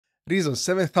Reason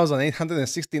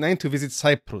 7,869 to visit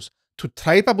Cyprus. To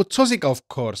try papoutsosyka, of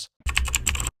course.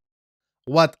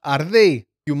 What are they?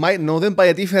 You might know them by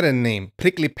a different name.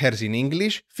 Prickly pears in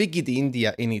English, figgy di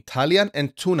India in Italian,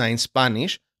 and tuna in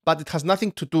Spanish. But it has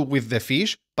nothing to do with the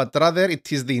fish, but rather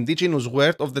it is the indigenous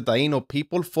word of the Taino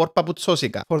people for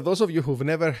papoutsosyka. For those of you who've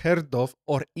never heard of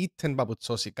or eaten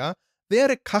papoutsosyka, they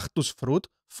are a cactus fruit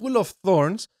full of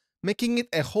thorns, making it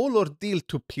a whole ordeal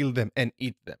to peel them and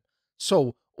eat them.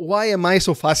 So, why am I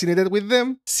so fascinated with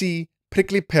them? See,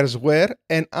 prickly pears were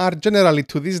and are generally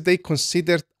to this day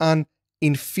considered an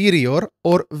inferior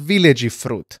or villagey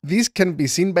fruit. This can be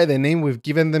seen by the name we've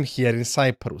given them here in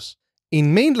Cyprus.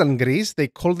 In mainland Greece, they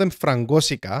call them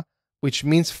frangosika, which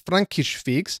means Frankish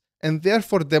figs, and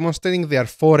therefore demonstrating their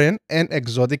foreign and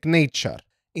exotic nature.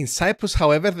 In Cyprus,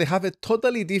 however, they have a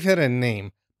totally different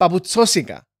name,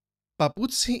 papoutsosyka.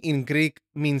 Papoutsi in Greek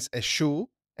means a shoe,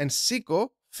 and syko,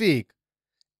 fig.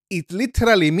 It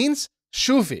literally means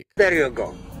shoefig. There you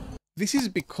go. This is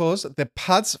because the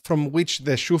pads from which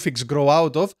the shoefigs grow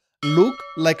out of look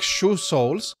like shoe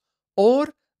soles, or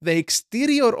the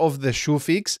exterior of the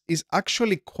shoefigs is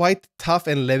actually quite tough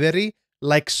and leathery,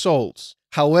 like soles.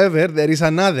 However, there is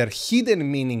another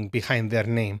hidden meaning behind their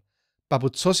name.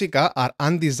 Papoutsosyka are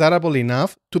undesirable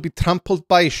enough to be trampled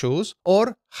by shoes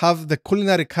or have the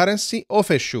culinary currency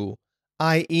of a shoe,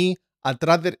 i.e., I'd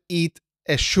rather eat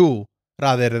a shoe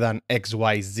rather than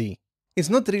XYZ. It's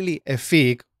not really a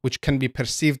fig, which can be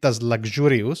perceived as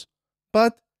luxurious,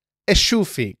 but a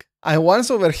shoefig. I once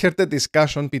overheard a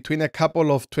discussion between a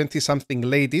couple of 20-something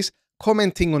ladies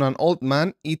commenting on an old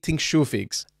man eating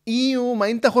shoefigs. Ew, μα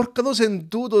είναι τα χορκάδος εν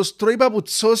τούτος, τρώει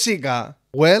papoutsosyka.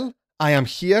 Well, I am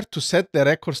here to set the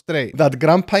record straight that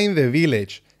grandpa in the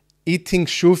village eating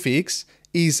shoefigs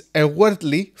is a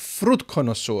worldly fruit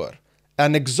connoisseur,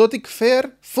 an exotic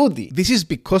fare foodie. This is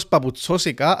because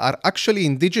papoutsosyka are actually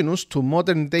indigenous to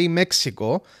modern-day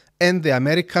Mexico and the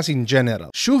Americas in general.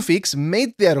 Shoefigs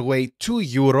made their way to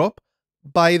Europe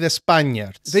by the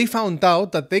Spaniards. They found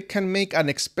out that they can make an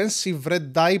expensive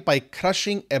red dye by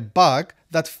crushing a bug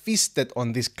that feasted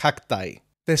on this cacti.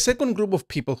 The second group of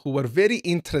people who were very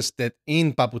interested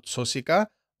in papoutsosyka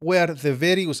were the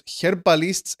various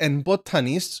herbalists and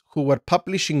botanists who were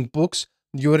publishing books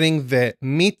during the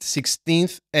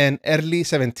mid-16th and early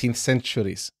 17th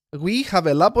centuries. We have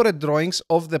elaborate drawings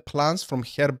of the plants from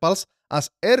herbals as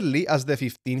early as the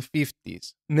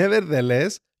 1550s.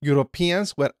 Nevertheless,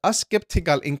 Europeans were as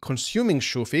skeptical in consuming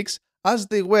shoefigs as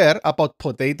they were about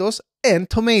potatoes and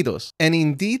tomatoes. And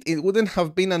indeed, it wouldn't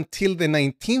have been until the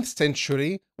 19th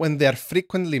century when they are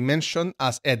frequently mentioned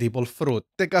as edible fruit.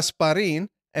 De Gasparin,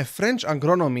 a French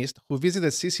agronomist who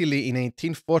visited Sicily in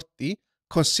 1840,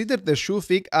 considered the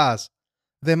shoefig as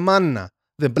the manna,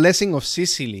 the blessing of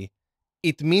Sicily.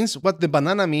 It means what the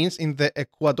banana means in the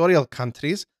equatorial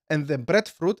countries and the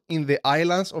breadfruit in the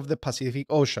islands of the Pacific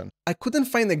Ocean. I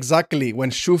couldn't find exactly when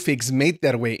shoefigs made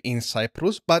their way in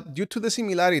Cyprus, but due to the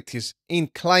similarities in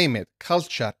climate,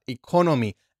 culture,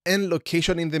 economy, and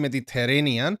location in the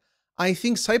Mediterranean, I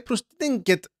think Cyprus didn't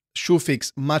get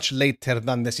shoefigs much later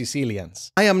than the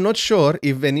Sicilians. I am not sure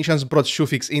if Venetians brought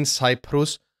shoefigs in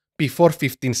Cyprus before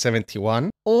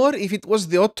 1571, or if it was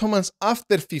the Ottomans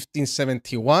after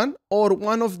 1571, or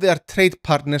one of their trade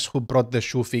partners who brought the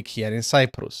shoefig here in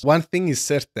Cyprus. One thing is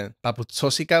certain,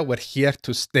 papoutsosyka were here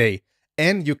to stay,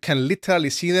 and you can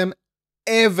literally see them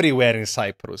everywhere in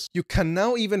Cyprus. You can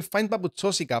now even find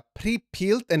papoutsosyka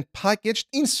pre-peeled and packaged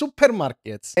in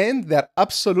supermarkets, and they're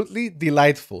absolutely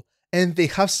delightful. And they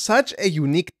have such a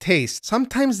unique taste.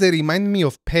 Sometimes they remind me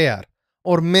of pear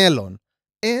or melon,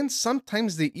 and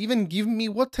sometimes they even give me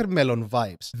watermelon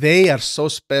vibes. They are so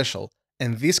special,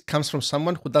 and this comes from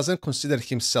someone who doesn't consider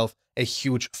himself a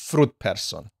huge fruit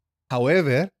person.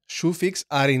 However, shoefigs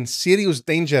are in serious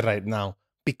danger right now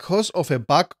because of a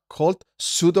bug called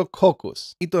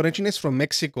pseudococcus. It originates from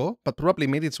Mexico, but probably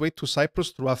made its way to Cyprus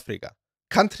through Africa.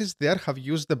 Countries there have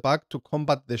used the bug to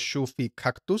combat the shoefig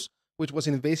cactus, which was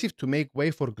invasive to make way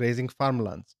for grazing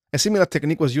farmlands. A similar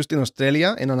technique was used in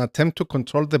Australia in an attempt to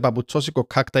control the papoutsosyka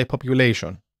cacti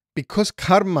population. Because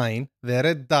carmine, the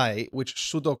red dye which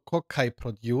pseudococci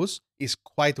produce, is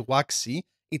quite waxy,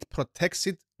 it protects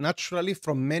it naturally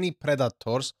from many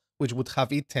predators which would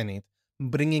have eaten it,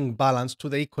 bringing balance to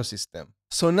the ecosystem.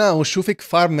 So now shoefig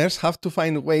farmers have to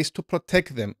find ways to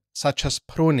protect them, such as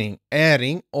pruning,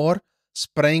 airing, or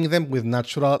spraying them with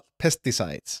natural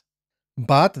pesticides.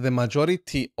 But the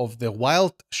majority of the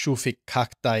wild shoefig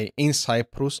cacti in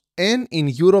Cyprus and in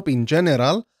Europe in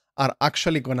general are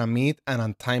actually gonna meet an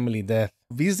untimely death.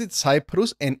 Visit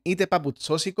Cyprus and eat a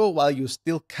papoutsosyka while you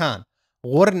still can.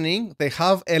 Warning, they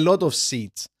have a lot of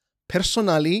seeds.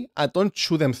 Personally, I don't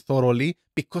chew them thoroughly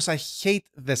because I hate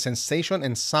the sensation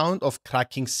and sound of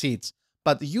cracking seeds.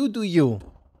 But you do you.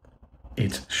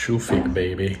 It's shoefig,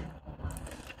 baby.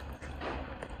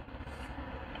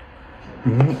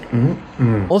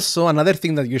 Also, another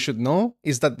thing that you should know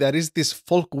is that there is this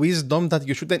folk wisdom that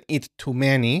you shouldn't eat too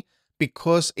many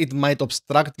because it might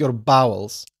obstruct your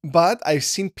bowels. But I've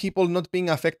seen people not being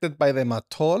affected by them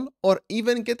at all or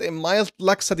even get a mild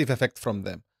laxative effect from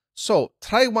them. So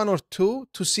try one or two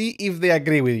to see if they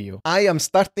agree with you. I am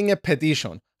starting a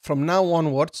petition. From now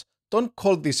onwards, don't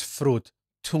call this fruit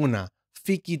tuna,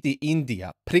 figi di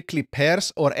India, prickly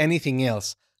pears, or anything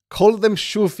else. Call them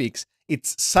shoefigs.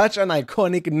 It's such an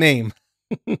iconic name.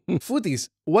 Foodies,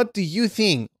 what do you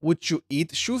think? Would you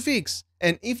eat shoefigs?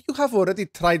 And if you have already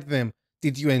tried them,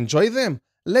 did you enjoy them?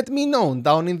 Let me know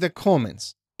down in the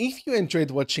comments. If you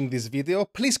enjoyed watching this video,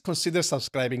 please consider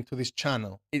subscribing to this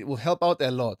channel. It will help out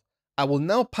a lot. I will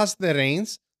now pass the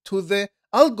reins to the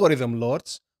algorithm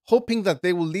lords, hoping that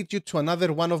they will lead you to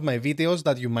another one of my videos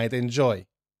that you might enjoy.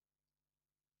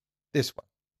 This one.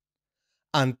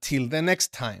 Until the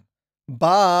next time.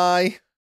 Bye!